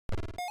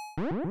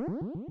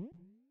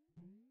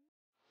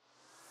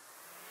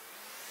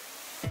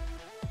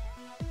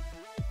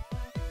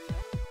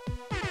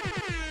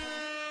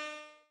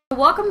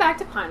Welcome back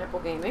to Pineapple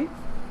Gaming.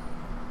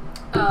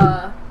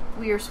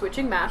 We are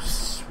switching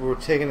maps. We're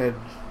taking a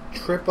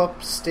trip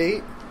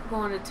upstate.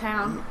 Going to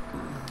town.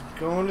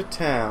 Going to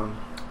town.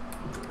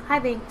 Hi,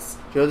 Binks. Do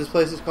you know what this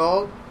place is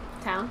called?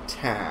 Town.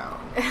 Town.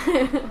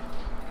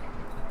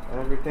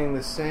 Everything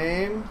the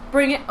same.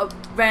 Bring it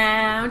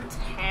around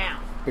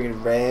town. Bring it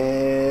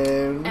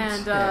around.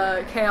 And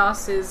town.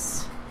 Chaos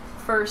is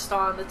first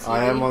on the TV.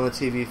 I am on the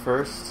TV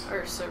first.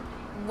 Or so,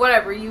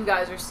 whatever, you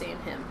guys are seeing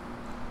him.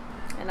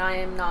 And I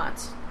am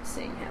not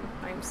seeing him.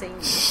 I'm seeing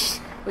you.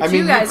 But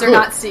you guys are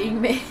not seeing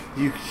me.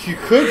 You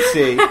could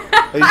see.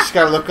 You just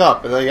gotta look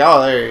up. And like,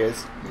 oh, there he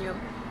is. Yep.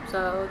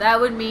 So that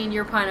would mean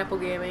you're Pineapple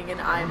Gaming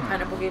and I'm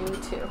Pineapple Gaming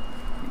too.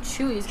 And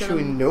Chewy's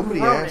gonna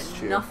nobody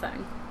asked you.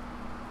 Nothing.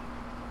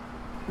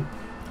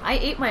 I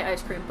ate my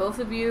ice cream. Both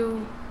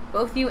you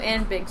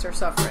and Binks are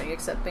suffering,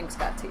 except Binks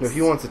got teased. No,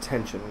 he wants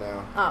attention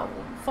now. Oh,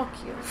 well, fuck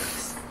you.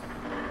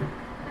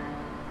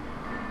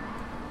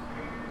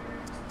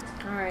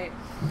 Alright.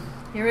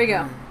 Here we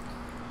go.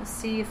 Let's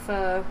see if,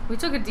 we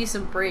took a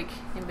decent break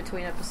in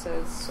between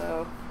episodes,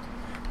 so...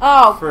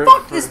 Oh,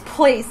 fuck this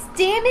place!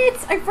 Damn it!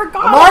 I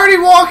forgot! I'm already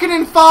walking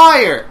in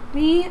fire!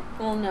 Me?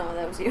 Well, no,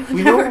 that was you.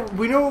 We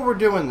know what we're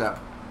doing, though.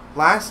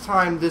 Last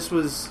time, this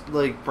was,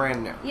 like,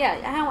 brand new. Yeah,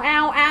 ow,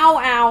 ow, ow,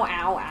 ow,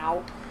 ow,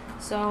 ow.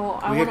 So,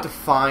 we have to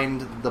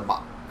find the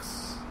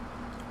box.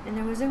 And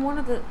it was in one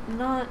of the,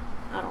 I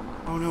don't know.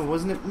 Oh, no,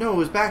 wasn't it? No, it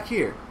was back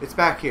here. It's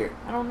back here.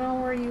 I don't know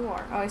where you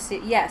are. Oh, I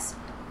see. Yes.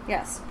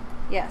 Yes.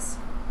 Yes.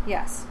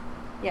 Yes.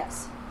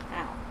 Yes.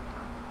 Ow.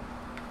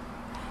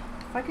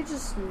 If I could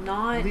just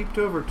not... Leaped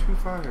over 2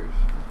 fires.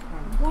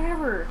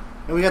 Whatever.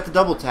 And we got the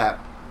double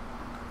tap.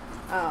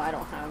 Oh, I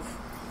don't have...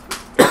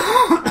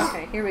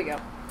 Okay, here we go.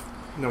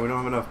 No, we don't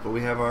have enough, but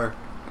we have our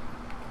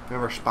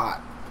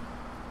spot.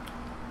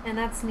 And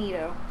that's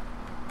neato.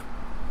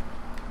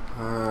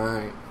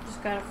 Alright.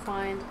 Just gotta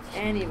find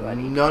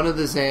anybody. None of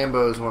the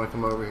Zambos want to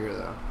come over here,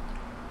 though.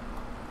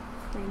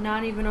 Like,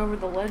 not even over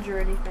the ledge or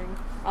anything.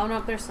 Oh,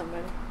 no, there's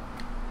somebody.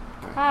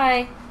 Right.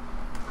 Hi.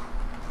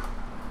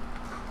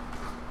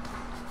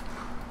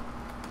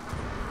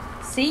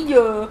 See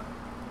ya.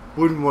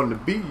 Wouldn't want to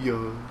be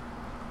ya.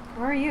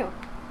 Where are you?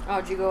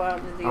 Oh, did you go out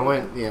into the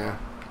open?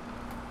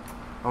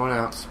 I went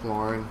out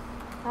exploring.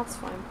 That's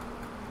fine.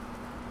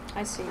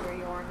 I see where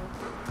you are now.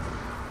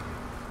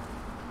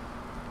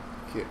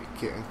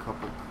 Getting a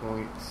couple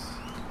points.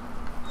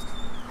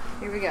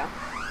 Here we go.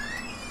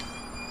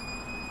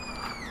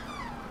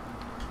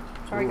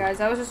 Sorry, guys.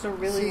 That was just a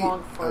really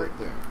long fart. Right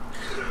there.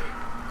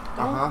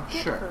 Don't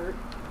get sure. hurt.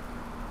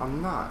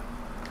 I'm not.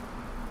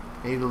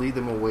 I need to lead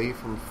them away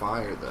from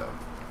fire, though.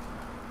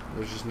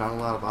 There's just not a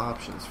lot of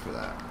options for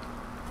that.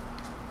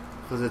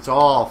 Because it's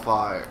all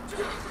fire.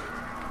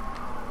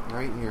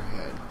 Right in your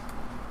head.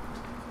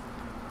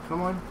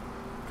 Come on.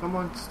 Come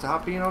on.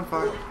 Stop being on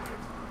fire.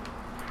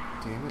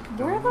 Damn it.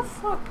 Where the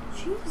fuck?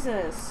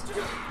 Jesus.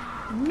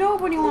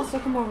 Nobody wants to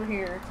come over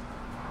here.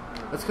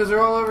 That's because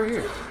they're all over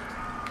here.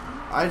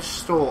 I just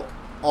stole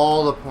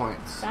all the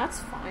points. That's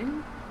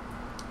fine.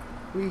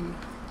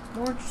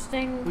 More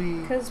interesting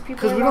because people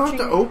Because we don't have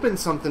to open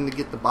something to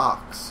get the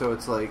box, so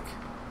it's like...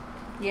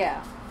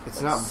 Yeah. It's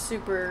not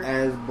super...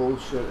 as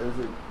bullshit as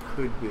it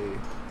could be.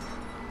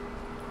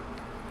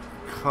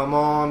 Come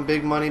on,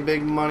 big money,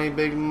 big money,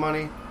 big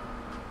money.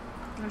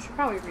 I should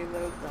probably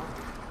reload, though.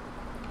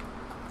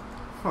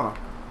 Huh.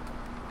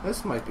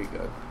 This might be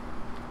good.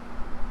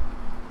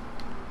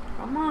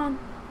 Come on.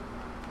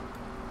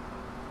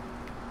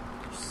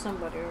 There's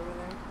somebody over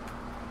there.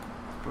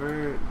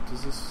 Where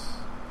does this...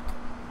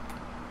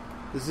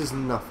 This is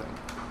nothing.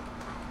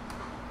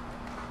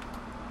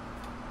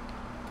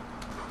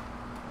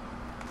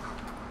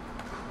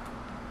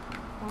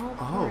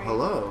 Oh,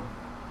 hello.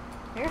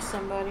 There's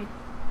somebody.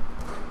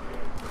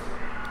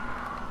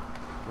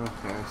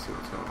 Okay, I see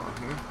what's going on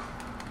here.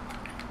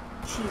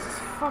 Jesus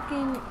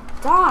fucking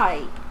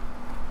die!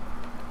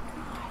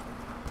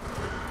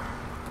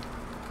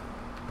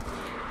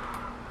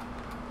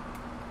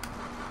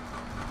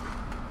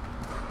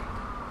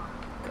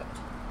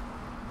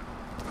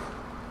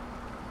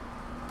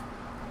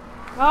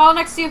 Oh,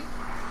 next to you.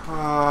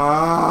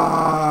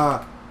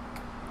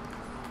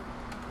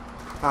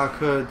 How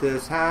could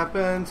this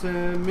happen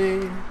to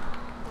me?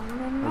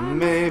 I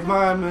made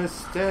my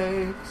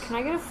mistakes. Can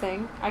I get a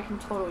thing? I can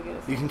totally get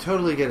a thing. You can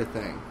totally get a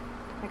thing.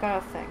 I got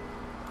a thing.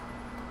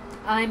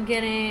 I'm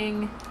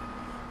getting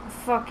a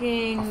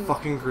fucking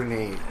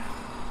grenade.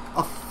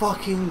 A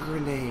fucking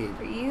grenade.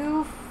 Are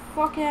you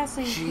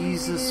fuck-assing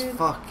Jesus dude?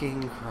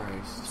 fucking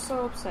Christ. I'm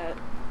so upset.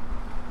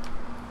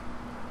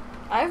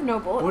 I have no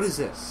bullets. What is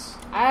this?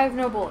 I have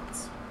no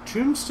bullets.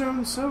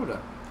 Tombstone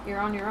soda. You're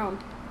on your own.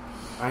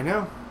 I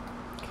know.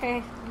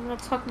 Okay, I'm gonna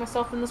tuck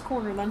myself in this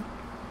corner then.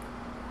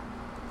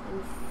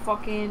 And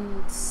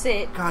fucking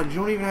sit. God, you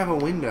don't even have a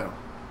window.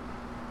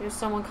 There's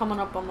someone coming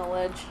up on the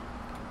ledge.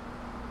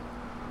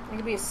 I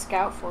could be a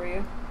scout for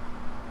you.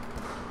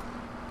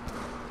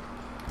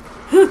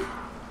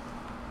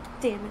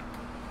 damn it.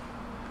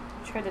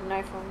 Tried to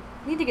knife him.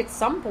 Need to get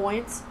some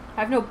points.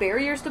 I have no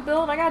barriers to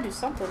build. I gotta do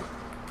something.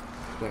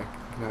 There.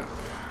 No.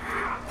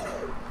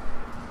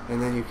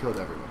 And then you killed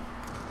everyone.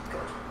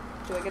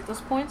 Do I get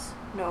those points?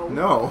 No.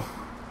 No.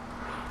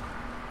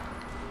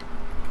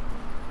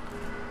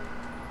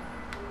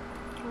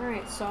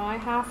 Alright, so I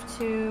have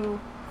to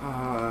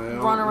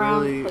run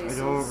around really, places.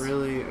 I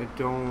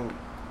don't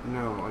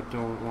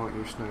want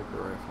your sniper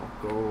rifle.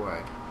 Go away.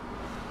 Okay.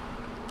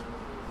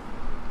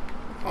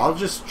 I'll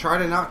just try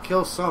to not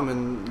kill some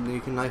and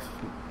you can knife.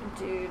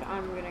 Dude,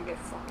 I'm gonna get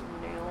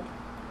fucking nailed.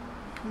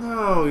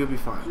 No, you'll be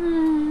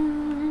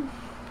fine.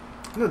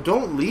 No,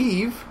 don't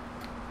leave.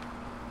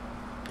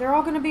 They're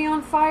all gonna be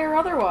on fire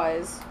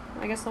otherwise.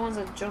 I guess the ones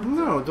that jumped.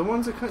 No, the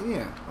ones that cut.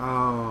 Yeah.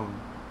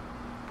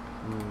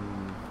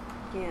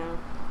 Yeah.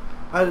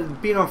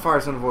 Being on fire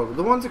is unavoidable.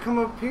 The ones that come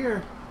up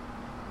here,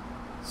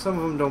 some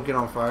of them don't get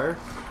on fire.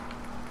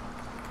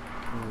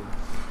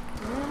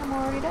 Yeah, I'm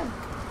already dead.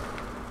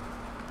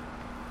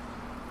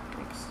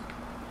 Thanks.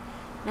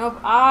 Nope,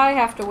 I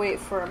have to wait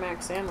for a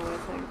max ammo, I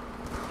think.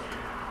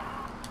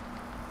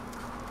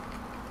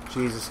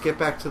 Jesus, get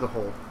back to the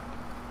hole.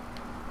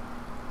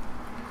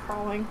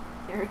 Crawling.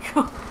 There we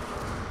go.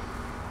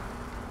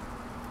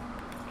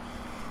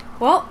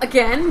 Well,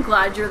 again,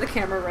 glad you're the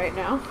camera right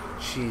now.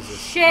 Jesus.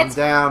 Shit! I'm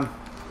down.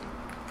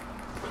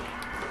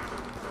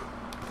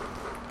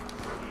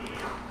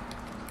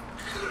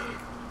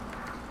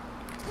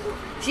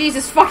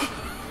 Jesus fucking...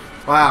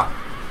 Wow.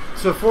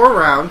 So 4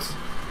 rounds.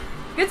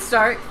 Good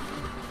start.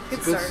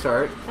 It's a good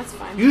start. That's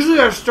fine. Usually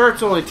our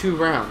start's only 2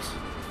 rounds.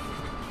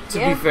 To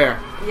be fair.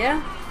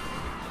 Yeah.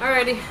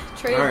 Alrighty.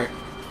 Trade. Alright.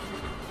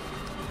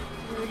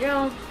 Here we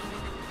go.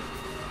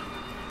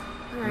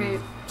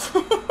 Alright.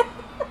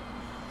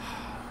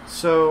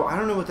 So, I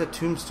don't know what that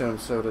tombstone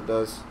soda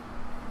does.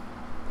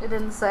 It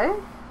didn't say?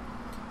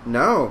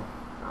 No.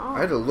 Oh. I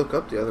had to look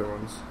up the other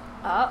ones.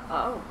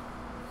 Oh.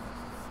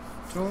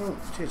 Don't...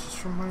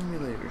 just remind me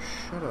later.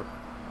 Shut up.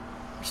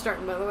 We're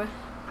starting, by the way.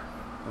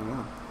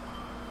 Oh.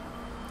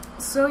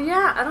 So,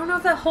 yeah, I don't know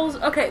if that hole's...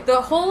 Okay,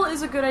 the hole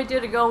is a good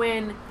idea to go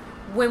in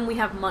when we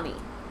have money.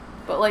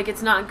 But, like,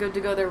 it's not good to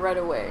go there right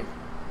away.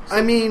 So,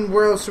 I mean,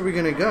 where else are we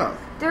gonna go?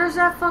 there's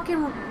that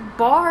fucking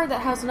bar that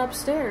has an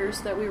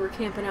upstairs that we were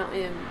camping out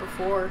in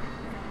before.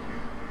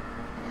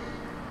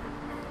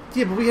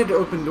 Yeah, but we had to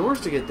open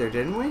doors to get there,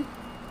 didn't we?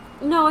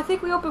 No, I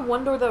think we opened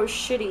one door that was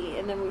shitty,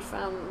 and then we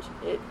found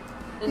it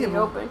in the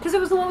open. Because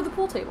it was the one with the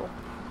pool table.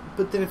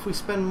 But then if we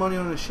spend money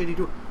on a shitty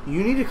door...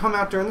 You need to come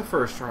out during the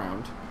first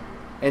round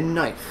and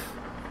knife.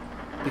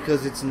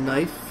 Because it's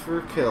knife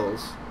for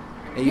kills.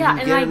 And you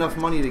can get enough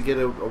money to get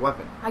a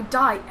weapon. I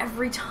die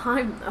every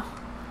time, though.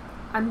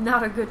 I'm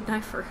not a good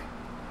knifer.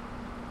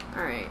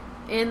 Alright.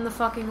 In the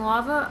fucking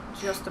lava?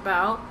 Just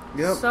about.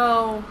 Yep.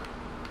 So...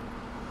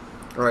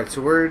 Alright,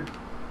 so where'd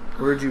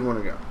you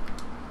want to go?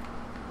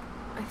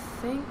 I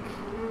think...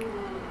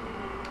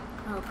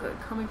 Oh, good.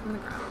 Coming from the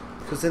ground.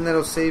 Because then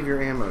that'll save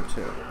your ammo,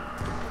 too.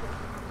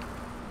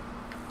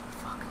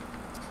 Fuck.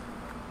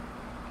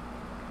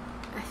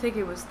 I think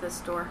it was this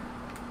door.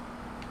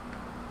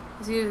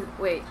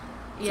 Wait.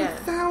 It's Yeah.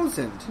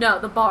 1,000. No,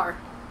 the bar.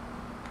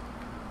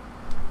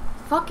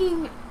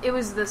 Fucking... It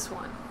was this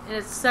one. And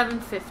it's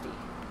 $7.50.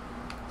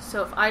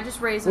 So if I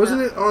just raise it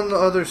Wasn't it on the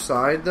other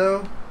side,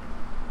 though?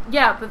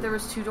 Yeah, but there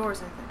was 2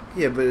 doors, I think.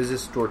 Yeah, but is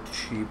this door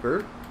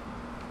cheaper?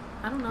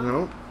 I don't know.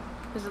 No.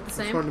 Is it the Just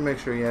same? wanted to make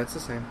sure. Yeah, it's the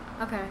same.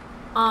 Okay.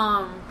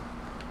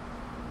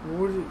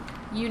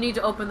 You need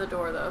to open the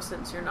door, though,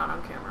 since you're not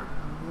on camera.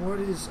 What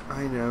is...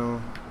 I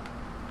know.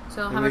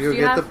 So I'm how much go do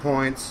you get have? the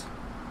points.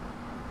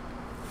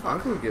 I'll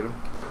go get them.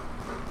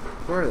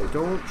 Where are they?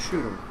 Don't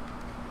shoot them.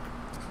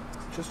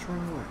 Just run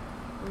away.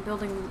 I'm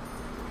building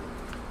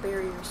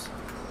barriers.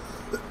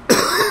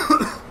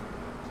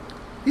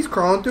 He's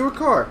crawling through a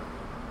car.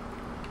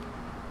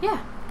 Yeah.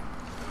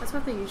 That's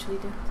what they usually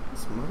do.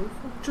 This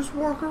motherfucker. Just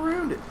walk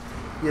around it.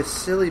 You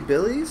silly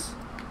billies.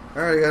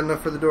 Alright, I got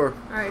enough for the door.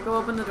 Alright, go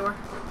open the door.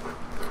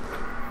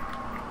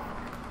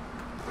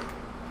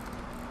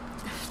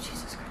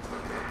 Jesus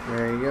Christ.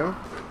 There you go.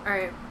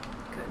 Alright,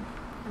 good.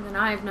 And then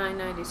I have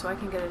 990, so I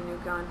can get a new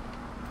gun.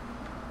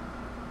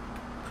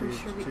 Pretty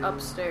sure the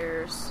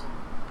upstairs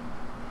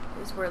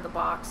is where the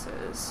box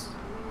is.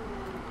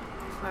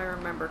 If I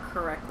remember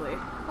correctly.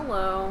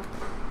 Hello.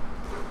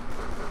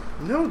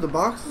 No, the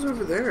box is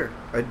over there.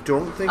 I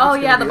don't think Oh,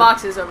 it's yeah, the be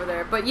box is over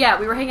there. But yeah,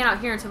 we were hanging out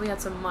here until we had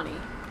some money.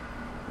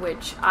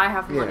 Which, I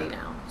have money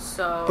now,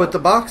 so... But the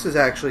box is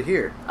actually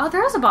here. Oh,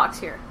 there is a box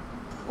here.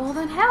 Well,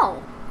 then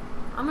hell.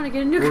 I'm gonna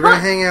get a new gun. We're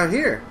gonna hang out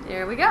here.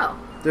 There we go.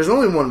 There's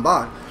only one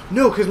box.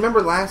 No, because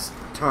remember last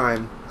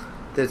time,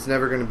 that's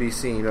never gonna be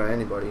seen by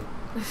anybody.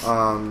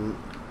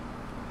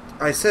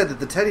 I said that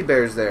the teddy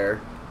bear's there,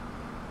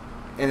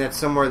 and that's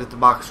somewhere that the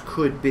box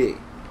could be.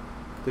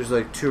 There's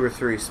like 2 or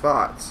 3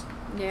 spots.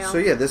 Yeah. So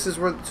yeah, this is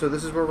where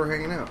we're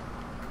hanging out.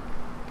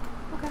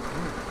 Okay.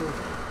 Alright, cool.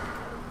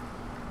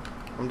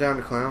 I'm down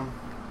to clown.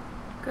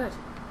 Good.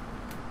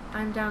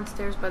 I'm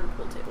downstairs by the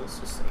pool tables,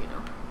 just so you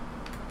know.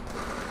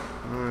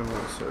 I'm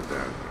also down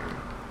here.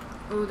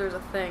 Ooh, there's a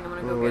thing. I'm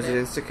gonna go get it. Was it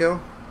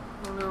insta-kill?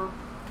 Oh no.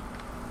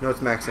 No,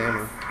 it's max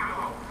ammo.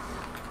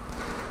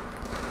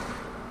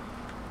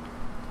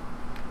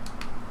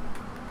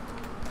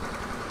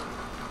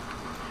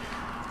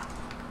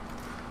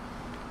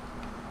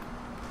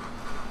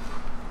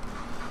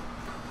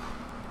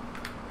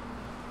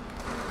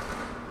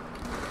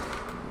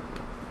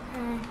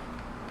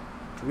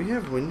 Do we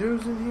have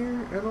windows in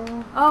here at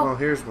all? Oh,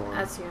 here's one.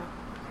 That's you.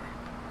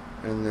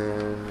 And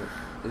then,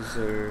 is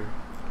there...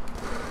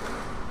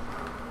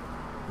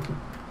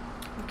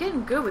 I'm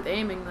getting good with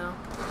aiming, though.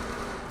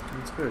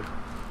 That's good.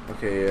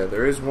 Okay, yeah,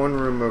 there is one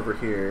room over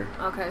here.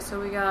 Okay, so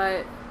we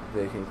got...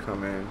 They can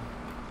come in.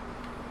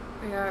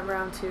 We got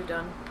round 2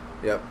 done.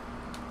 Yep.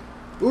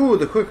 Ooh,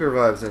 the quick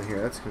revive's in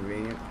here. That's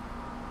convenient.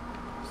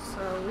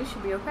 So we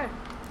should be okay.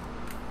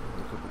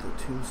 Look up at the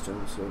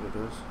tombstone, so it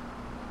does.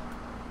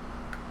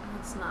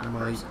 It's not a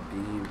Might person.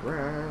 be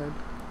rad.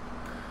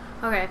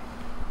 Okay.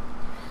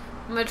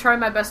 I'm gonna try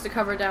my best to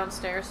cover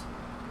downstairs.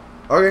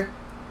 Okay.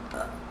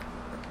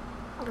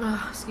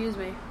 Excuse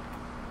me.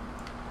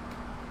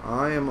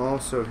 I am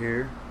also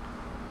here.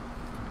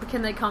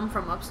 Can they come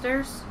from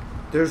upstairs?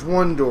 There's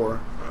one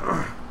door.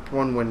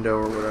 One window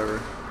or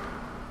whatever.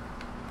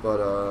 But,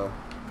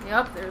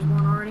 Yep, there's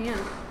one already in.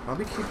 I'll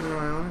be keeping an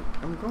eye on it.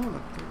 I'm going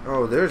up there.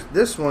 Oh, there's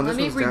this one. Let This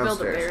me one's rebuild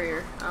downstairs. a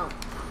barrier. Oh.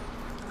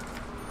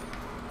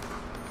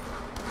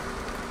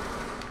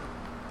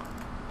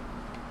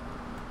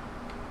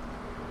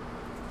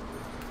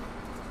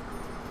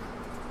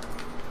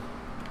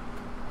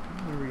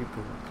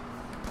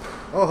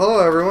 Oh, hello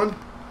everyone.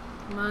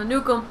 I'm gonna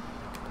nuke them.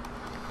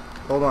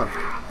 Hold on.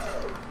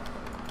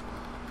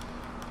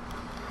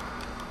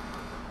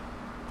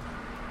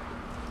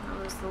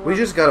 We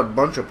just got a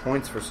bunch of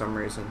points for some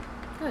reason.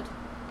 Good.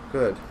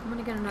 Good. I'm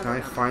gonna get another Can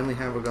I gun. finally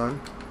have a gun?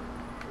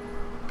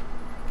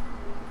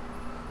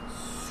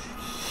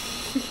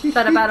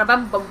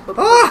 Ba-da-ba-da-bum-bum-bum.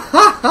 Okay.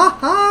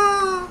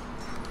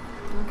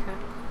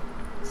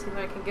 Let's see if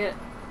I can get...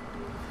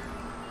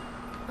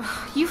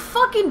 You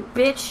fucking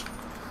bitch!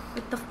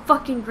 With the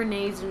fucking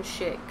grenades and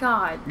shit.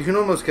 God. You can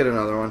almost get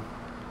another one.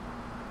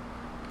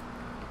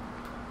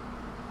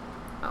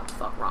 Oh,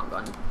 fuck. Wrong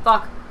gun.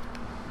 Fuck.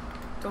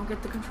 Don't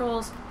get the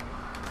controls.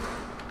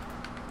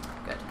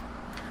 Good.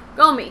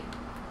 Go me.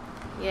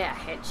 Yeah,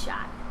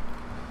 headshot.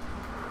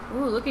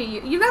 Ooh, look at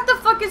you. You got the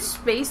fucking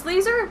space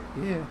laser?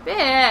 Yeah.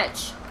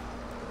 Bitch.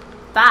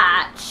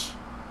 Batch.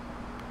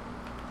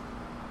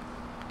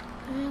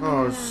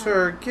 Oh,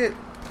 sir, get...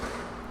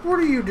 What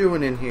are you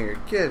doing in here?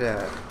 Get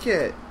out.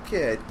 Get.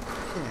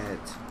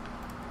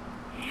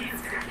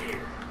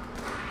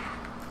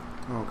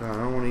 Oh god,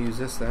 I don't want to use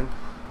this then.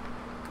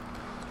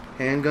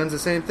 Handgun's the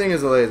same thing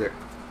as a laser.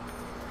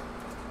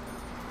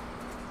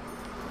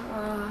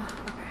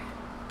 Okay.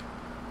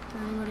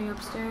 Anybody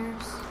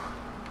upstairs?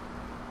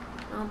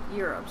 Oh,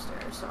 you're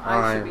upstairs, so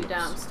I should be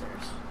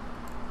downstairs.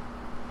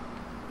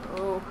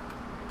 Oh.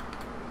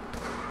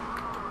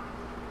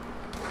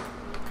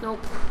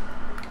 Nope.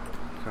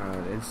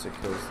 God,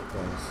 insta-kill's the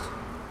best.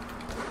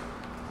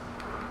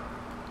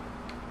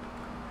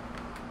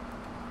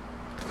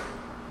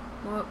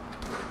 What?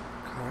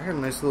 God, I got a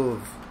nice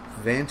little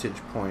vantage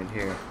point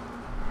here.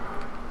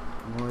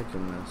 I'm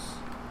liking this.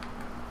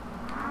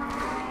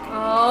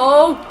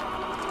 Oh!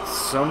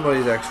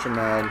 Somebody's extra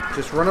mad.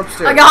 Just run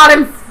upstairs. I got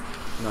him!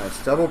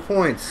 Nice. Double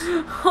points.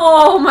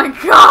 Oh my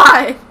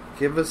god!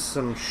 Give us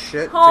some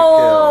shit to kill.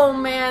 Oh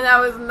man, that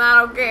was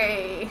not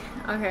okay.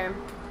 Okay.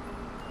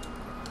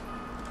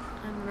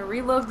 I'm gonna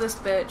reload this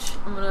bitch.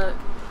 I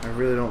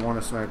really don't want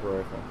a sniper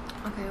rifle.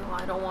 Okay, well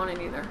I don't want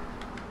it either.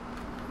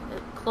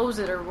 Close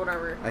it or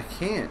whatever. I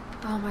can't.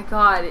 Oh my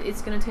god,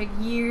 it's gonna take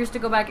years to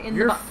go back in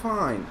You're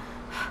fine.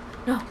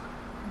 No,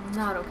 I'm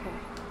not okay.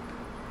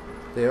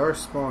 They are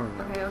spawning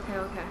now.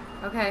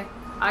 Okay.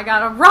 I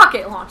got a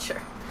rocket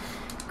launcher.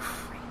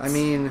 Great. I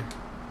mean...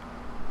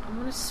 I'm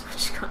gonna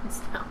switch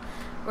guns now.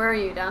 Where are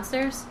you?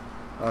 Downstairs?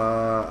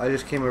 I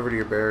just came over to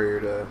your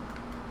barrier to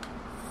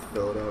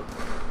fill it up.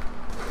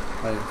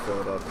 I didn't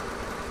fill it up.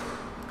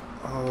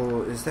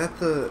 Oh, is that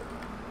the...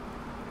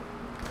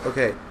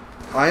 Okay.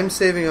 I'm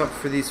saving up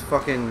for these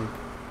fucking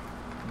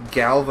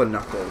Galva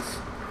knuckles.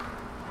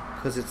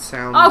 Because it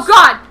sounds... Oh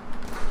god!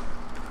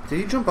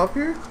 Did he jump up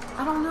here?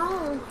 I don't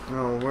know.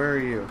 No, where are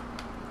you?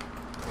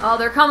 Oh,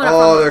 they're coming up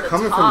Oh, from they're the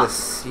coming top. from the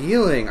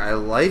ceiling. I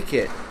like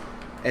it.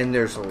 And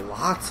there's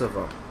lots of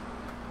them.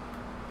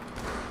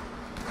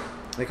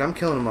 Like, I'm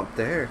killing them up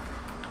there.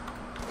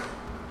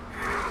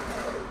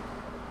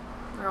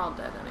 They're all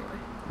dead anyway.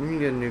 You can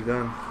get a new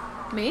gun.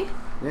 Me?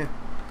 Yeah.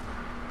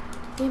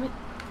 Damn it.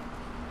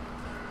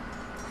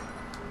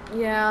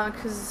 Yeah,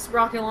 because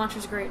rocket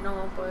launcher's great and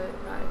all, but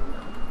I don't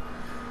know.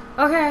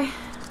 Okay.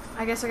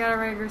 I guess I got a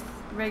regular...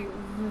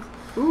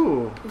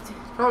 Ooh.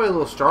 Probably a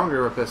little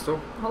stronger of a pistol.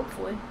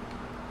 Hopefully.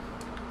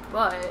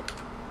 But...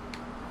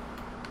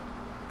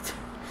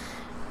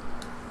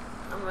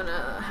 I'm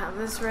gonna have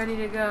this ready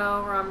to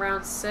go. We're on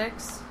round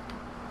 6.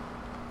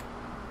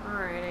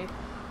 Alrighty.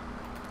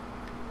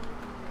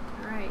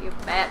 Alright, you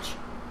batch.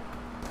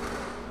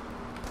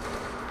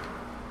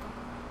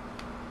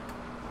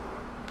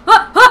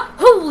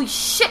 Holy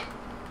shit!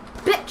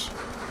 Bitch!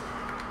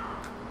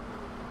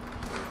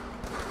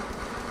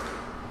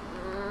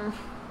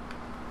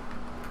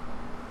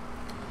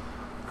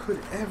 Could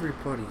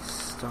everybody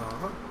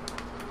stop?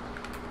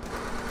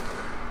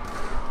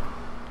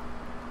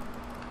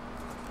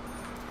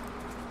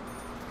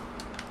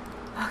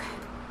 Okay.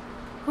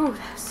 Ooh,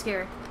 that was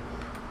scary.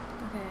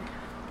 Okay.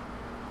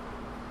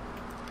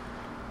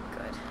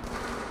 Good.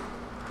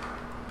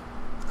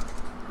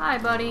 Hi,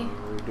 buddy.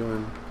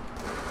 We're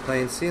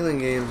playing ceiling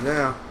games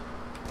now.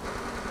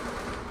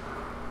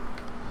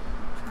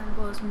 Trying to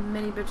blow as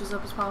many bitches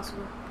up as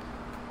possible.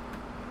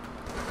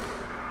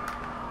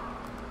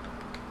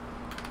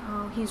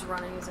 Oh, he's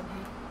running, isn't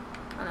he?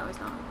 Oh, no, he's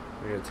not.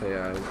 I gotta tell you,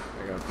 I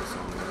got this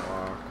on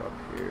lock up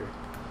here.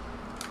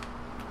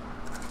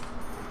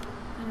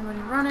 Anybody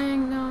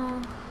running?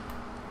 No.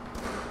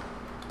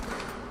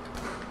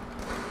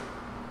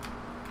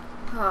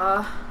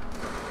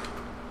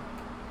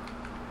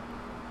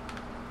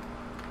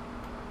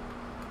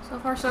 So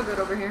far, so good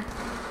over here.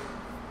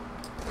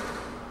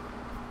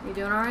 You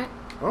doing alright?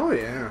 Oh,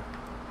 yeah.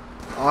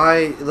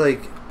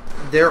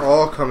 They're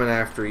all coming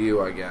after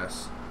you, I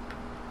guess.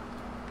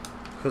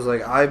 Because,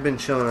 I've been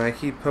chilling and I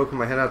keep poking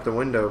my head out the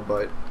window,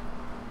 but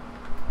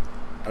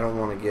I don't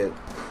want to get,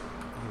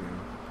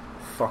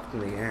 fucked in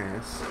the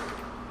ass.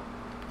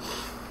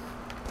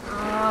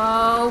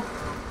 Oh.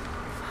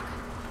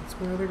 That's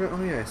where they're going.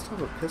 Oh, yeah, I still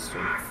have a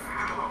pistol.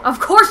 Of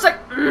course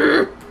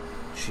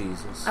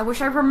Jesus. I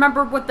wish I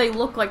remembered what they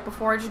look like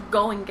before I just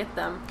go and get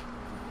them.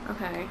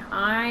 Okay,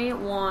 I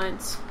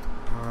want...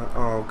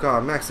 oh,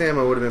 God, max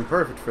ammo would have been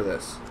perfect for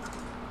this.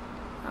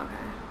 Okay.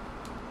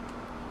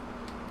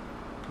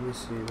 Let me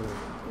see.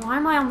 Why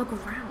am I on the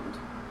ground?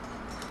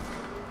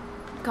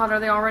 God, are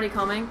they already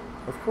coming?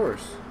 Of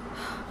course.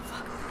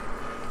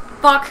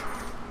 Fuck!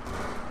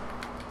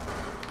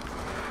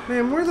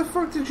 Man, where the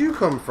fuck did you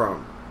come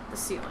from? The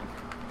ceiling.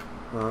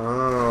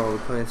 Oh,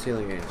 we're playing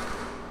ceiling games.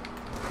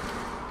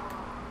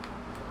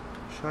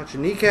 Shot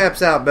your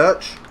kneecaps out,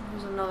 Butch.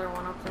 There's another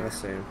one up there. I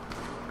see him.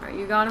 Alright,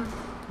 you got him?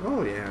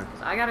 Oh, yeah.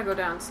 I gotta go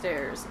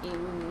downstairs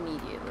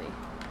immediately.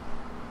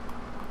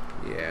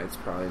 Yeah, it's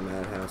probably a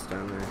madhouse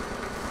down there.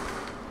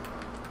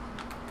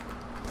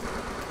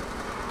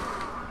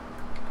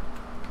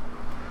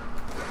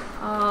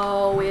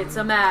 Oh, it's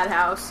a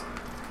madhouse.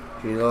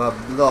 Do you need a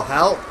little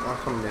help? I'll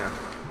come down.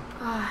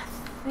 I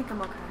think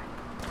I'm okay.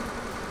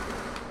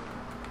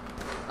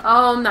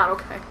 Oh, I'm not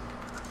okay.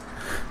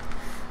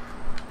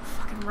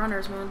 Fucking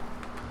runners, man.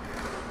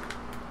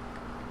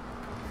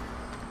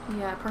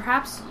 Yeah,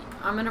 perhaps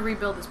I'm gonna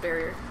rebuild this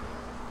barrier.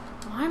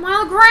 Why am I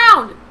on the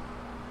ground?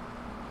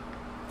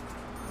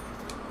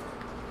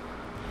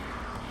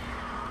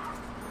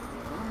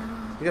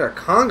 You got a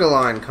conga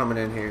line coming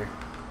in here.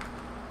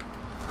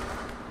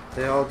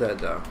 They all dead,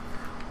 though.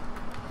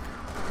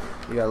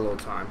 You got a little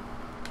time.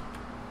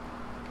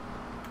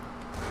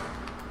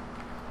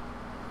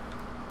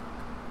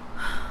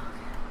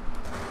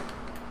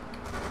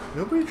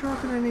 Nobody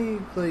dropping any,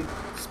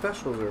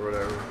 specials or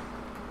whatever.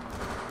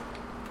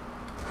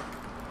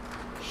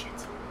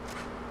 Shit.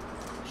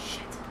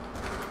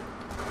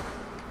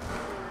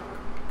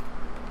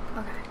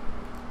 Okay.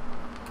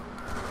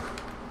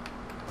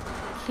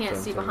 Can't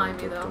see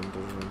behind me, though.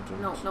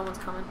 No, no one's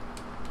coming.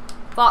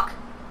 Fuck.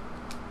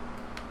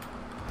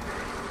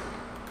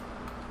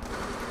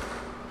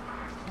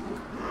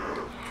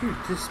 Dude,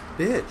 this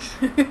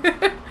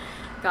bitch.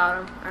 Got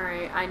him.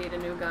 Alright, I need a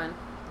new gun.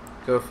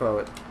 Go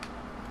for it.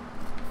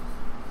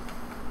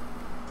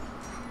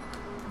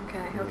 Okay,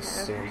 I'm gonna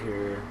stand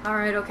here.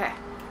 Alright, okay.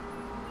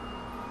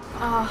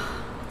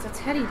 It's a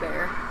teddy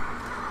bear.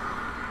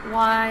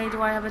 Why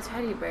do I have a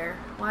teddy bear?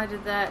 Why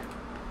did that...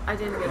 I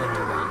didn't get a new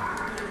gun.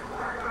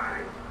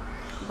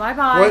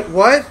 Bye-bye.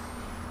 What?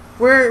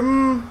 Where,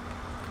 I'm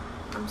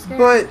scared.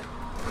 But...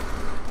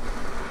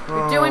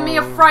 You're doing me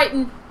a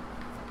frighten.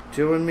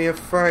 Doing me a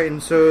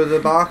frighten, so the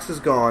box is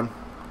gone.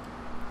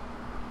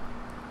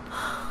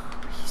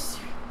 Are you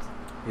serious?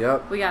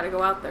 Yep. We gotta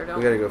go out there, don't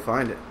we? We gotta go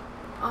find it.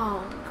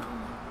 Oh, no.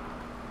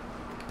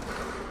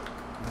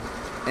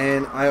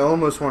 And I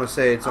almost want to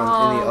say it's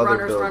on any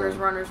other building.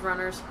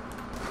 Runners.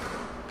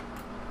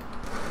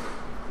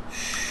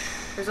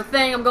 There's a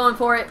thing, I'm going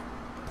for it.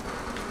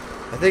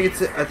 I think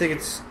it's at the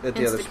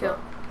other Insta-kill. spot.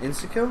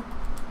 Insta-kill?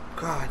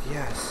 God,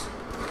 yes.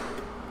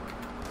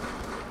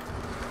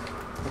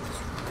 With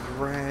this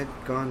rad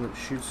gun that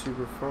shoots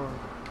super far.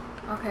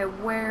 Okay,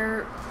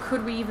 where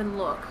could we even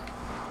look?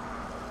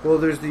 Well,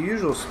 there's the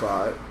usual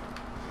spot.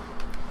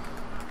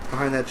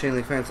 Behind that chain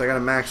link fence. I got a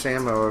max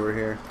ammo over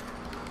here.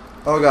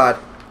 Oh god.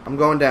 I'm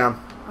going down.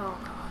 Oh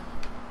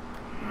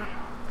god.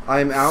 I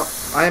am out.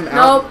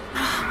 Nope.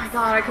 Oh my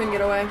god, I couldn't get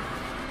away.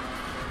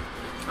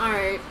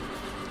 Alright.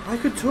 I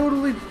could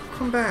totally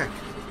come back.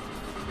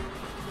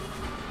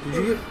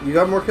 You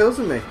got more kills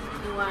than me.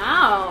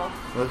 Wow.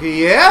 Look at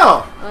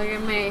you! Look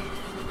at me.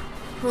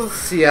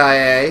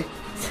 CIA.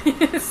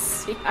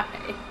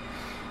 CIA.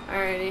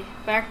 Alrighty.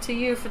 Back to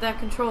you for that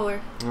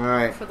controller.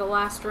 Alright. For the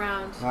last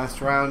round.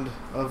 Last round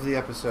of the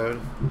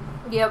episode.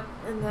 Yep.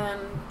 And then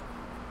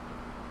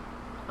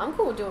I'm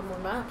cool with doing more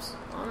maps,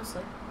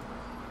 honestly.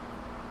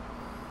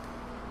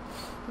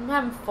 I'm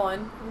having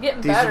fun. I'm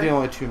getting These better. are the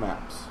only 2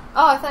 maps.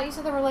 Oh, I thought you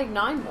said there were like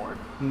 9 more.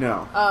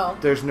 No. Oh.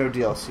 There's no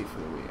DLC for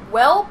the Wii U.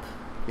 Welp.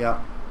 Yep.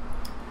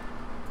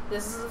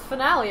 This is the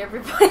finale,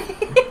 everybody.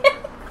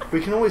 We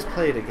can always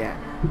play it again.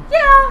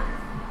 Yeah.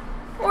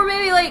 Or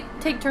maybe, like,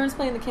 take turns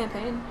playing the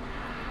campaign.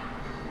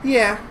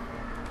 Yeah.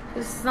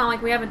 It's not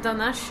like we haven't done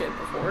that shit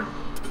before.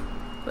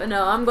 But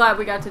no, I'm glad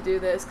we got to do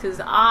this, because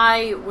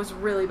I was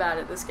really bad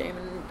at this game,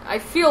 and I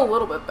feel a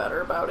little bit better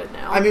about it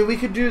now. I mean, we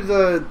could do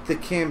the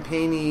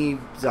campaign-y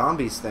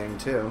zombies thing,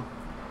 too.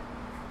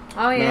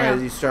 Oh, yeah.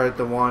 Remember, you start at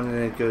the one, and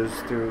it goes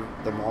through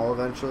them all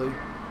eventually?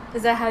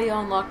 Is that how you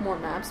unlock more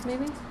maps,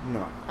 maybe?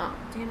 No. Oh,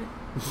 damn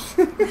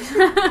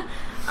it.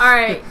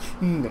 Alright.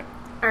 No.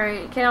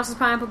 Alright, Chaos is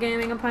Pineapple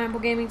Gaming and Pineapple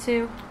Gaming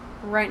 2.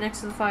 Right next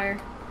to the fire.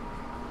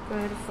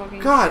 Good fucking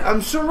God, shit.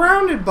 I'm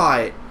surrounded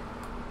by it!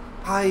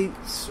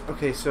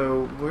 Okay,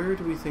 so where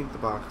do we think the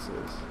box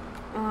is?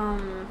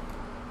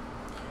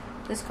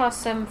 This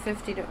costs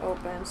 $7.50 to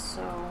open,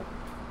 so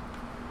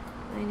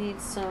I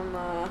need some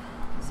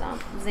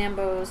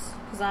Zambos,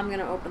 because I'm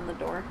gonna open the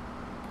door.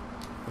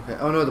 Okay.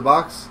 Oh no, the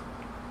box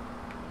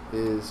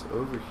is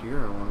over here,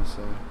 I want to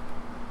say.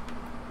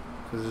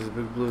 Because there's a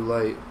big blue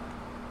light.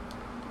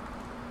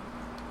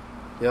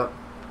 Yep.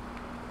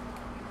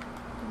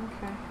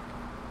 Okay.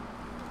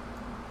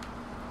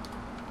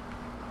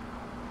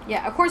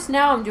 Yeah, of course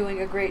now I'm doing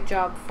a great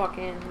job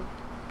fucking...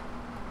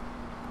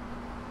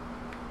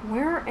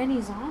 Where are any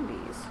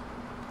zombies?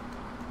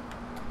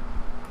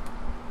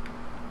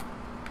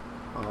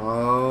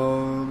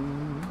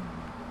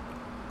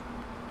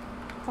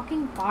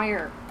 Fucking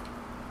fire.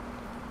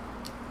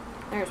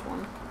 There's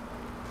one.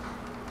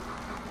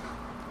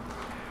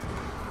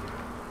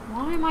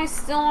 Why am I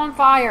still on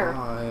fire?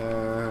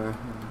 Fire.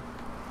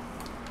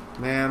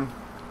 Ma'am.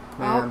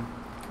 Ma'am.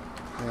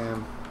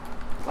 Ma'am.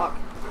 Fuck.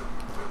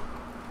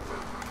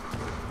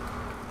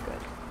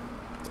 Good.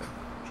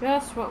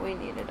 Just what we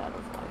needed out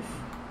of life.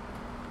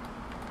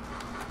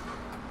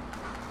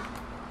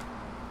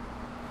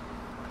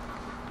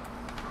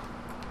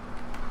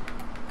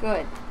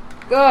 Good.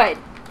 Good!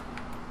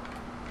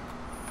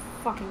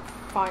 Fucking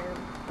fire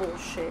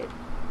bullshit.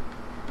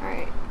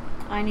 Alright.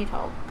 I need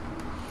help.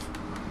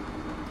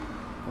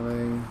 I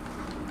mean,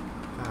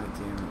 God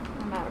damn it.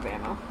 I'm out of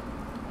ammo.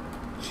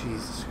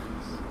 Jesus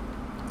Christ.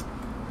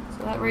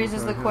 So that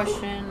raises the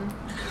question...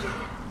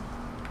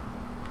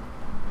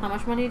 How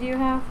much money do you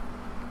have?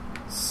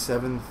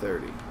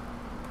 $7.30.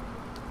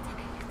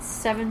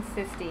 It's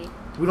 $7.50.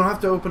 We don't have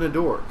to open a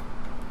door.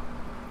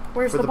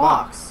 Where's for the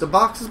box? The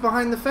box is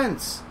behind the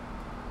fence.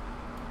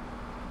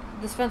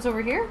 This fence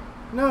over here?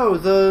 No,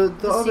 the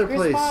other secret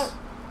place. spot?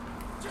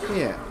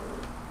 Yeah.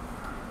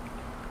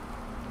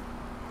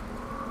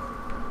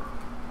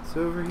 It's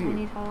over I here.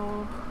 need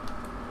help.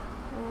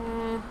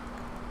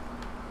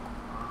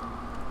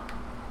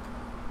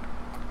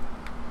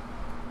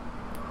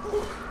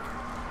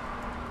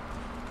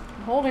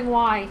 I'm holding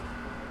Y.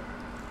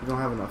 You don't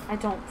have enough. I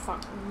don't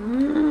fuck.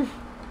 Here,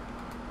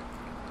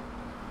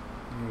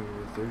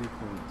 30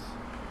 points.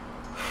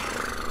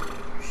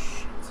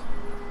 Shit.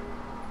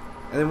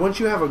 And then once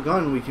you have a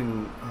gun, we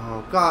can...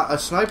 Oh, God. A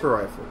sniper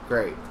rifle.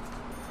 Great.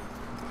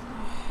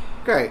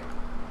 Great.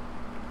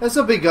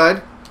 This'll be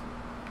good.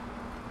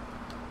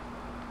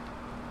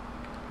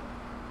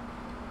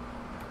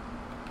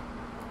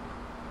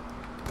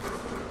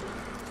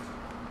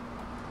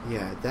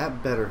 Yeah,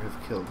 that better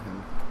have killed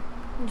him.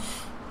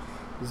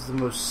 This is the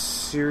most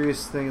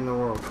serious thing in the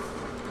world.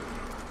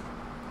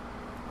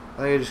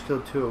 I think I just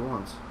killed 2 at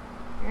once.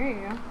 There you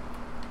go.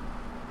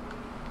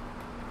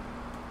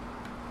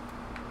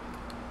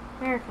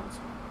 There it comes.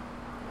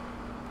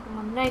 I'm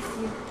gonna knife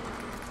you.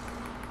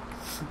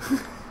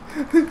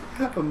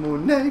 I'm gonna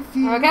knife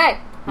you. Okay.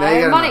 Now I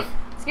you have got money. enough.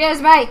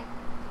 Excuse me.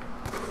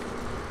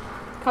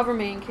 Cover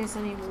me in case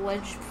any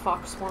ledge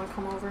fucks want to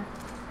come over.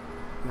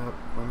 Yep,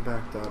 I'm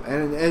backed up.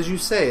 And as you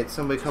say it,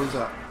 somebody comes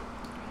up.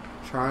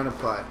 Trying to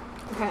play.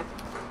 Okay.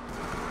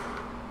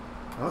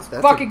 Oh,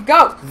 that's Fucking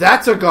go!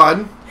 That's a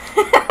gun!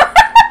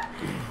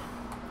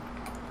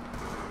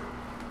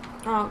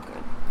 Oh,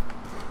 good.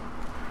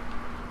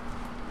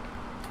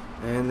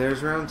 And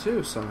there's round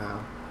 2 somehow.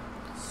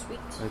 Sweet.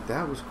 Like,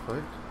 that was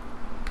quick.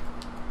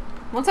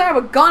 Once I have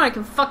a gun, I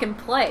can fucking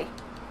play.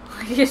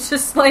 It's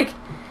just like...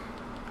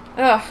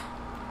 Ugh.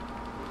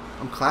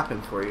 I'm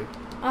clapping for you.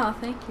 Oh,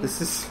 thank you.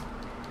 This is...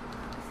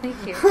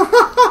 Thank you.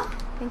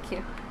 Thank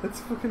you. That's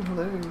fucking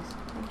hilarious.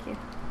 Thank you.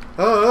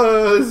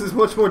 Oh, this is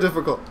much more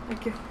difficult.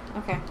 Thank you.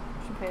 Okay.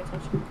 Should pay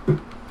attention.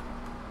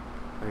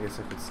 I guess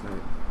I could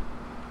snipe.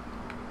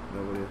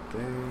 Nobody up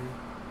there.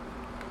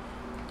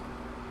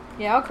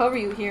 Yeah, I'll cover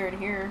you here and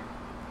here.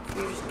 If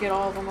you just get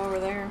all of them over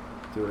there.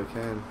 Do what I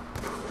can.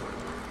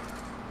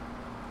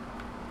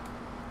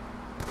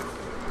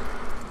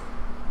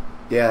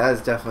 Yeah,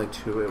 that's definitely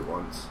 2 at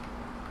once.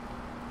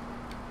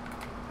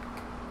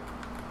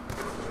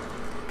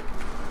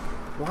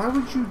 Why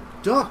would you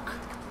duck?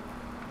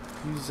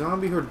 You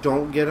zombie whore,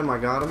 don't get him, I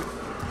got him.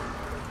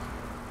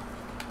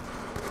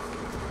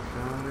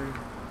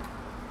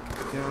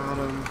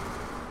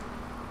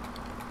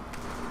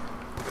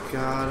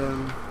 Got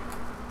him.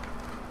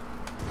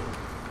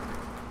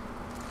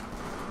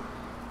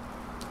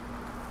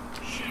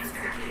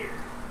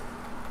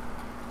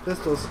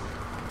 Pistols.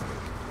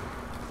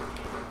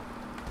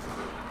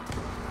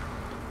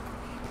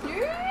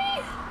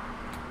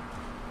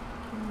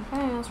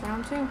 Okay, that's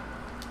round 2.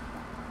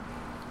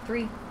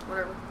 3,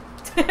 whatever.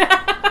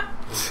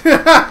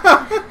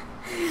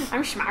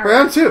 I'm smart.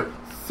 Round 2.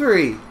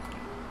 3.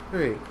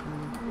 3.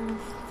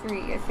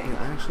 3, I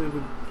think. I actually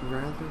would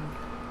rather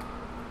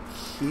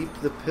keep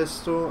the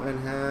pistol and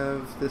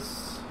have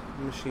this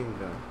machine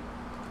gun.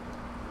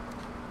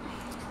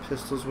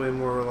 Pistol's way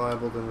more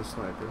reliable than the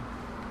sniper.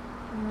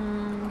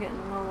 I'm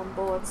getting low on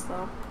bullets,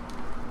 though.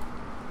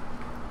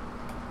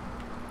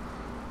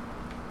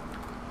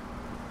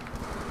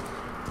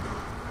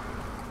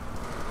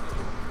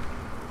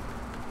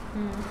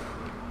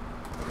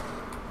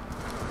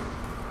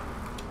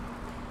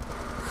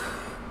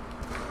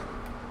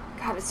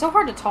 God, it's so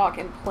hard to talk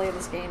and play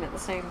this game at the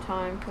same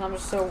time because I'm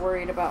just so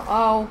worried about.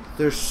 Oh,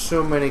 There's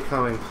so many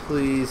coming.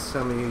 Please,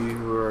 some of you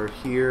who are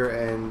here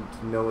and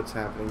know what's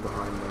happening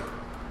behind me.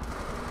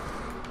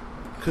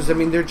 Because, I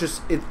mean, they're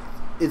just...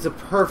 It's a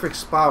perfect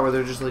spot where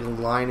they're just, like,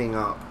 lining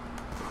up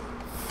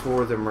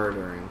for the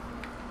murdering.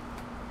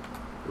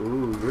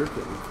 Ooh, you're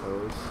getting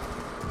close.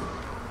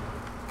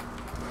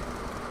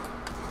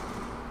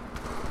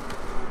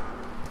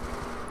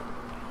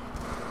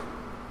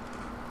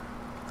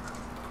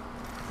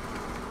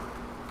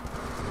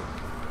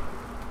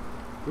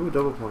 Ooh,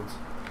 double points.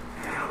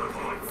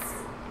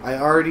 I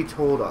already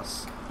told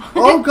us.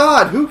 Oh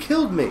God, who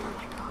killed me?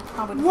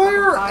 Why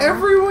are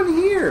everyone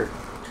here?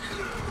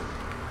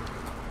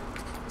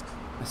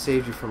 I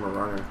saved you from a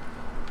runner.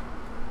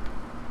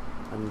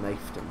 I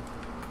knifed him.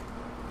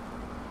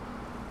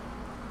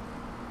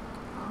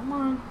 Come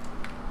on.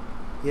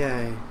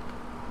 Yay.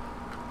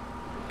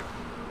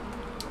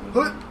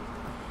 Gonna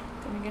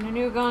get a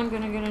new gun,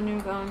 gonna get a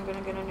new gun,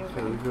 gonna get a new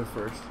Okay, you gun. go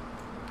first.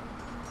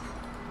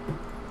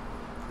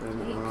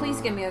 And,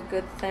 Please give me a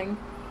good thing.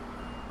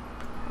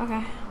 Okay,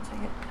 I'll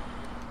take it.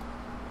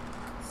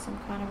 Some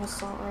kind of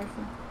assault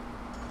rifle.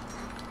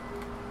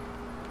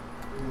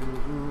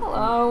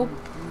 Hello.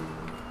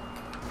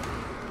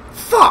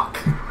 Fuck!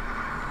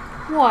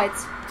 What?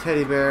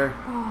 Teddy bear.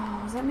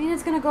 Oh, does that mean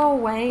it's gonna go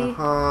away?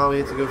 Uh-huh, we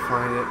have to go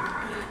find it.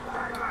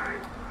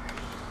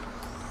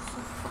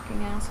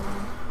 Fucking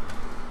asinine.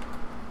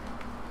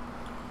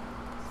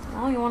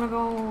 Well, you wanna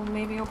go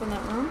maybe open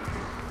that room?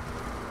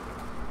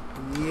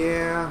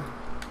 Yeah.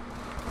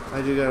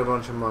 I do got a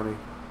bunch of money.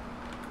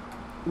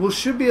 We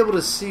should be able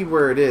to see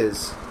where it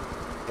is.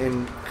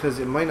 And, because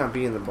it might not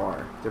be in the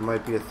bar. There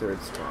might be a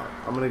third spot.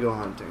 I'm gonna go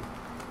hunting.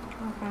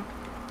 Okay.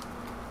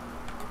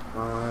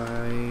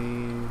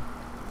 I'm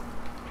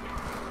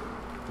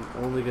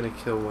only gonna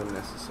kill when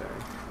necessary.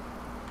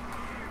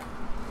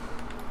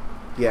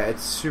 Yeah,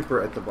 it's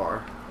super at the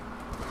bar.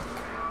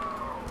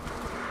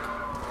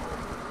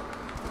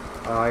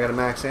 I got a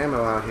max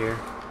ammo out here.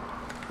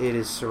 It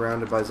is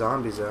surrounded by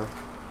zombies though.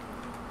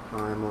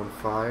 I'm on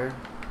fire.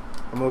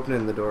 I'm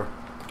opening the door.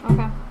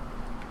 Okay.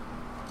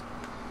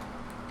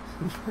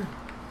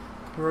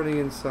 Running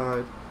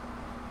inside.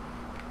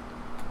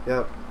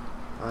 Yep.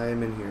 I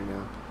am in here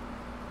now.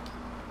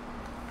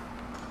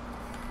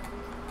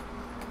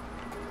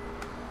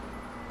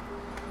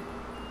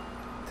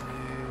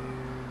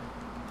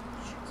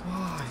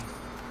 Why?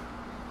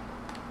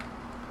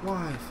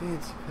 Why?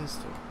 Fancy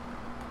pistol.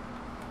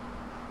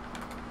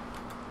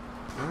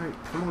 Alright,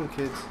 come on,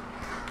 kids.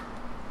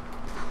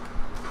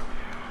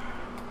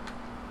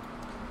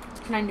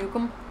 Can I nuke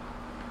him?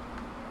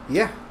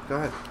 Yeah, go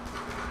ahead.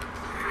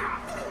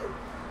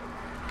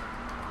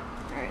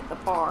 Alright, the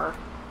bar.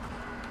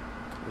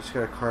 I just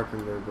got a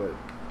carpenter, but...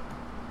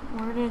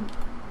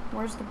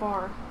 Where's the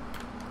bar?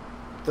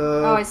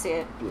 Oh, I see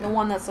it. Yeah. The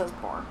one that says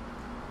bar.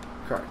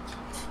 Correct.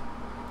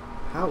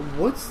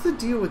 What's the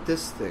deal with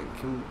this thing?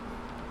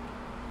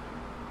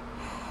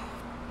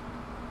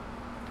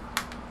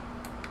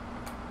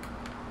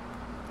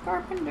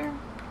 Carpenter.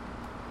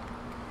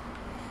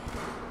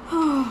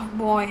 Oh,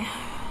 boy.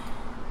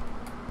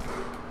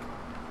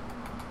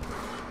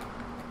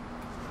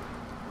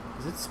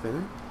 Is it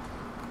spinning?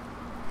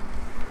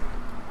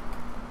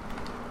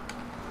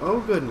 Oh,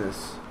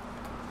 goodness.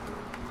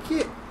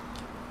 Get...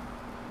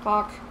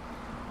 Fuck.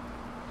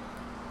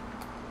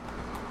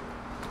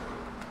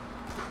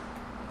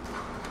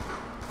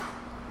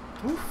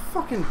 Don't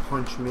fucking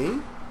punch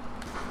me.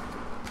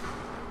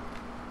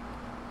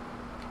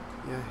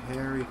 You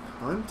hairy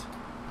cunt.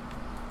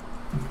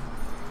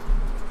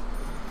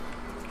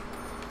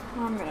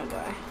 I'm gonna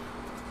die.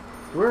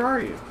 Where are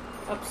you?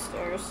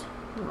 Upstairs.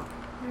 Oh.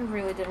 I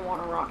really didn't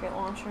want a rocket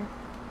launcher.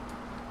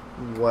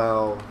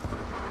 Well,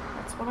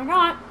 That's what I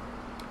got.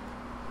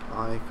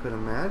 I could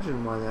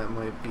imagine why that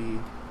might be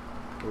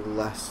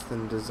less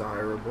than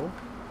desirable.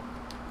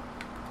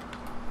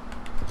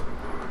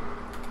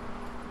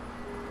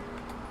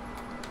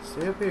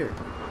 Stay up here.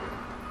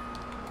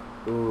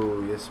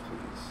 Ooh, yes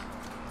please.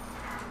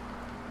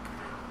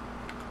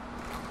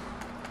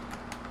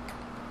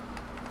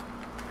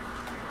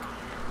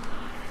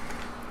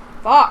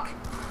 Fuck.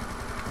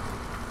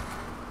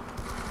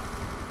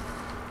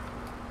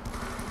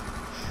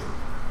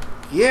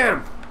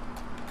 Yeah.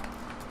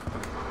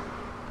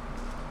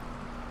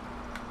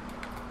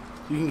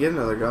 You can get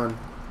another gun.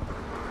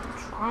 I'm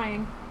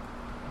trying.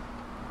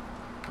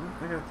 Oh,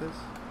 I got this.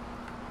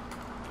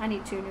 I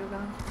need 2 new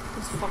guns.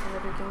 This is fucking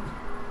ridiculous.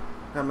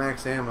 Got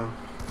max ammo.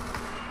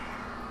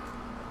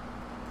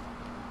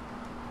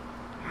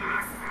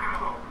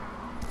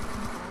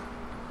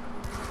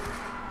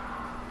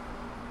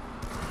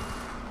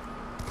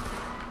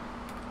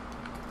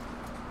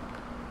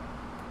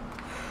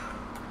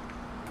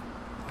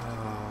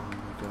 Oh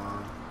my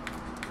god.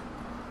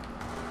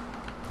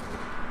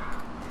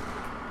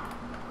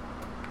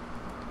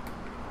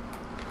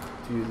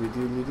 Doodly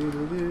doodly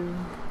doodly doo.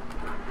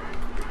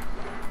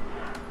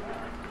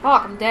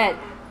 Fuck, I'm dead.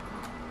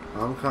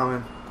 I'm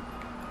coming.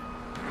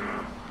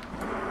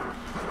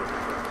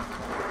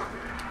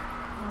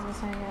 I was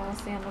saying, yeah,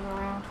 that's the end of the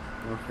round.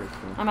 Okay,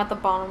 cool. I'm at the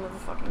bottom of the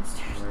fucking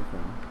stairs.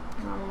 Okay.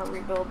 Now I'm gonna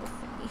rebuild the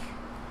thingy.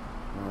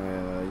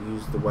 I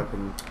used the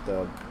weapon,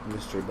 the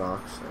mystery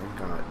box, and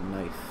got a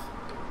knife.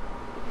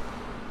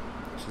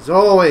 Which is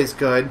always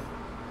good.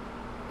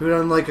 Who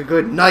doesn't like a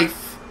good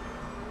knife?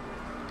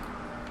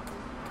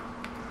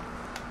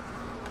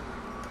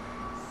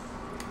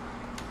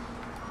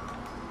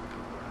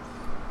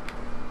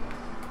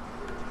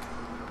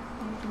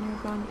 Need a new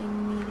gun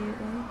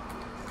immediately.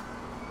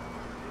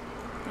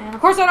 And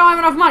of course I don't have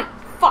enough money!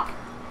 Fuck!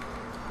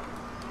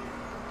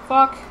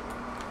 Fuck.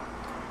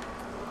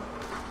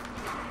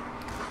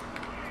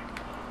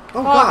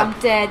 Oh Fuck, god! I'm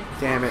dead.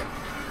 Damn it.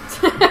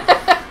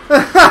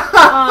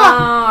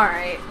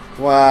 Alright.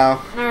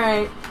 Wow.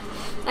 Alright.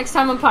 Next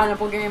time on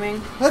Pineapple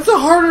Gaming. That's a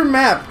harder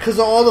map because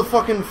of all the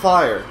fucking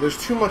fire. There's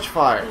too much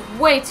fire.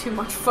 Way too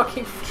much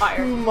fucking fire.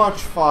 Too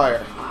much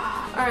fire.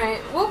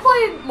 Alright, we'll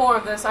play more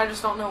of this. I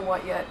just don't know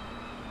what yet.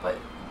 But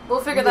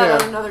we'll figure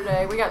that out another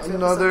day. We got 2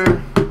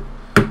 episodes.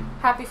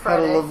 Happy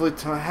Friday. Had a lovely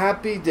time.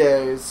 Happy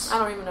days. I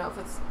don't even know if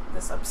it's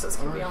this episode's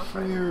gonna be on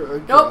Friday. Here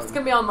again. Nope, it's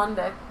gonna be on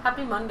Monday.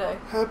 Happy Monday.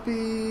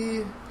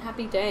 Happy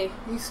Happy day.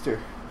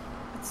 Easter.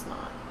 It's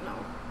not. No.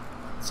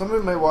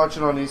 Somebody might watch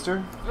it on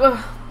Easter.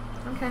 Ugh.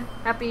 Okay.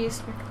 Happy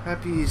Easter.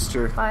 Happy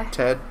Easter. Bye.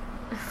 Ted.